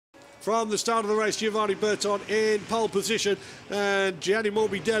From the start of the race, Giovanni Berton in pole position, and Gianni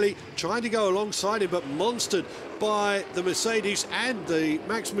Morbidelli trying to go alongside him, but monstered by the Mercedes and the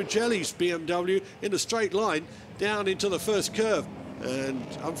Max Mugelli's BMW in a straight line down into the first curve. And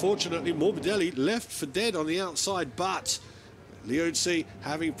unfortunately, Morbidelli left for dead on the outside, but Liuzzi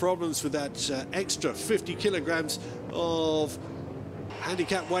having problems with that extra 50 kilograms of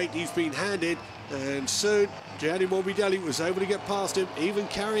handicap weight he's been handed, and soon Gianni Morbidelli was able to get past him, even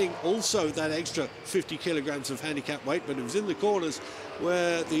carrying also that extra 50 kilograms of handicap weight, but it was in the corners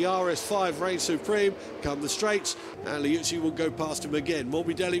where the RS5 reigned supreme. Come the straights, and Liuzzi will go past him again.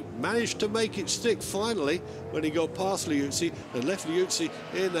 Morbidelli managed to make it stick finally when he got past Liuzzi and left Liuzzi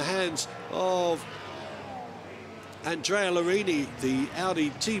in the hands of Andrea Larini, the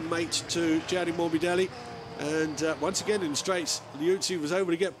Audi teammate to Gianni Morbidelli. And once again in straights, Liuzzi was able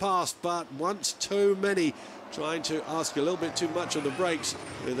to get past, but once too many, trying to ask a little bit too much on the brakes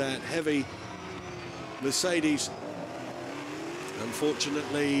with that heavy Mercedes.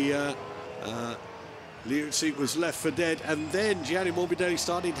 Unfortunately, Liuzzi was left for dead, and then Gianni Morbidelli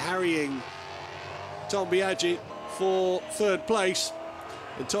started harrying Tom Biagi for third place.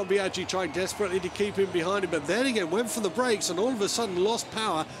 And Tom Biagi tried desperately to keep him behind him, but then again went for the brakes and all of a sudden lost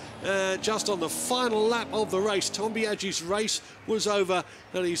power just on the final lap of the race. Tom Biagi's race was over,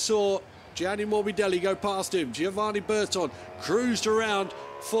 and he saw Gianni Morbidelli go past him. Giovanni Berton cruised around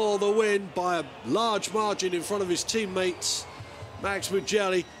for the win by a large margin in front of his teammates Max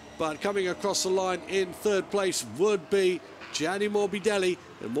Mugelli, but coming across the line in third place would be Gianni Morbidelli,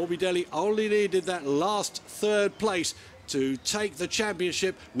 and Morbidelli only needed that last third place to take the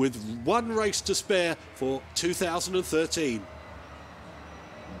championship with one race to spare for 2013.